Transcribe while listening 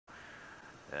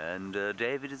And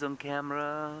David is on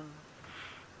camera.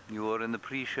 You are in the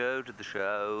pre-show to the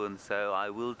show, and so I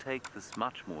will take this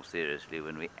much more seriously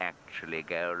when we actually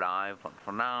go live. But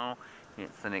for now,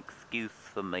 it's an excuse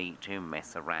for me to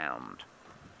mess around.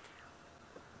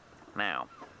 Now,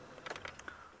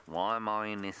 why am I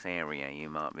in this area, you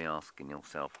might be asking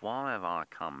yourself. Why have I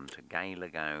come to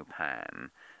Galago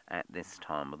Pan at this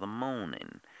time of the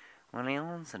morning? Well, the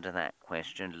answer to that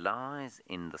question lies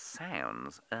in the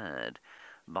sounds heard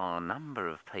by a number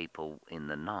of people in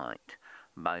the night.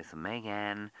 Both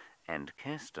Megan and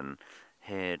Kirsten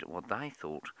heard what they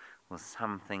thought was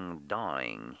something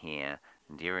dying here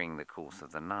during the course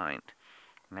of the night.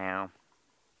 Now,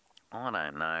 I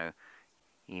don't know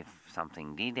if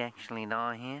something did actually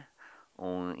die here,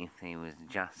 or if there was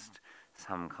just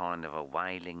some kind of a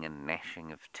wailing and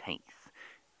gnashing of teeth.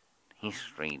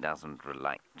 History doesn't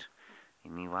relate.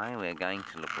 Anyway, we're going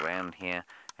to look around here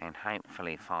and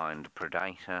hopefully find a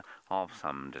predator of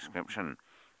some description.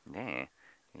 There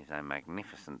is a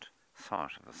magnificent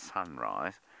sight of a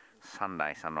sunrise.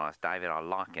 Sunday sunrise. David, I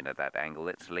like it at that angle.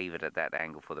 Let's leave it at that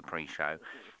angle for the pre-show.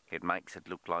 It makes it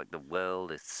look like the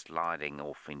world is sliding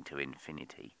off into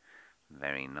infinity.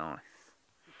 Very nice.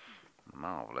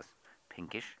 Marvellous.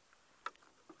 Pinkish.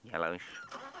 Yellowish.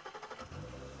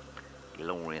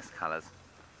 Glorious colours.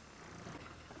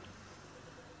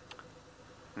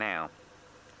 Now,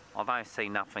 although I see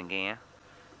nothing here,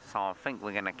 so I think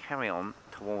we're going to carry on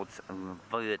towards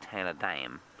WildEarthTV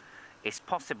Dam. It's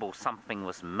possible something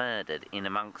was murdered in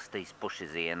amongst these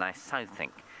bushes here, and I so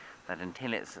think that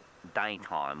until it's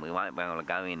daytime we won't be able to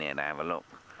go in here to have a look.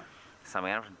 So we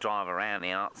have to drive around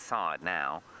the outside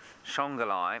now.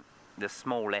 Shongalai, the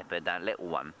small leopard, that little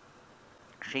one,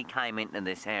 she came into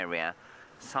this area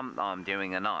sometime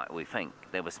during the night, we think.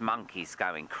 There was monkeys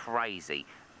going crazy,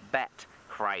 bat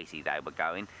crazy they were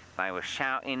going. They were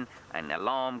shouting and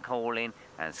alarm calling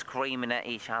and screaming at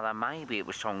each other. Maybe it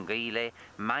was Shongile,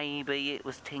 maybe it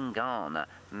was Tingana.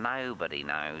 Nobody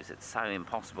knows. It's so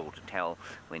impossible to tell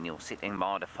when you're sitting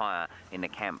by the fire in the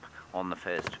camp on the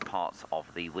first parts of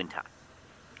the winter.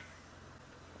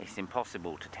 It's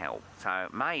impossible to tell. So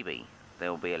maybe there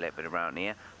will be a leopard around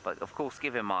here, but of course,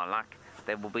 given my luck,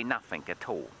 there will be nothing at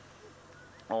all.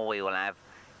 All we will have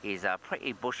is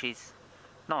pretty bushes,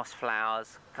 nice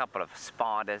flowers, a couple of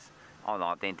spiders,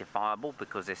 unidentifiable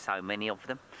because there's so many of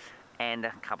them, and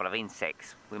a couple of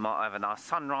insects. We might have a nice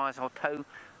sunrise or two.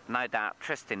 No doubt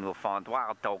Tristan will find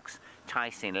wild dogs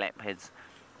chasing leopards,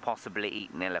 possibly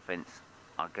eating elephants.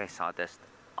 I guess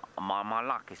my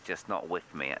luck is just not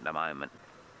with me at the moment.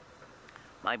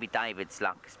 Maybe David's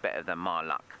luck is better than my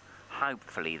luck.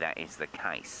 Hopefully that is the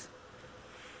case.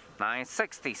 Now in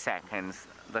 60 seconds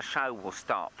the show will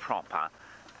start proper,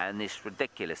 and this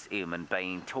ridiculous human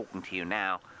being talking to you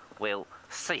now will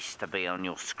cease to be on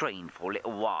your screen for a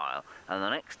little while, and the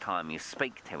next time you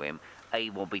speak to him,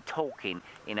 he will be talking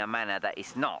in a manner that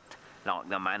is not like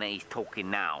the manner he's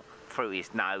talking now, through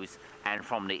his nose and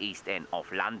from the East End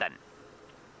of London.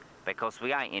 Because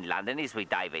we ain't in London, is we,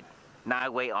 David?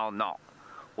 No, we are not.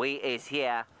 We is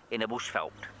here in a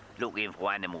bushveld, looking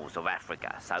for animals of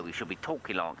Africa, so we should be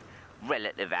talking like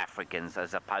relative Africans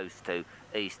as opposed to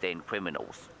East End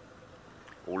criminals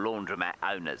or laundromat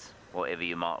owners, whatever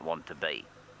you might want to be.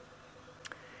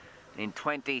 In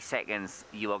 20 seconds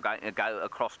you are going to go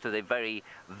across to the very,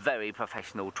 very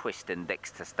professional Twist and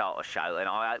Dex to start a show, and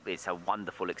I hope it's a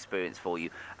wonderful experience for you.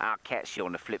 I'll catch you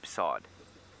on the flip side.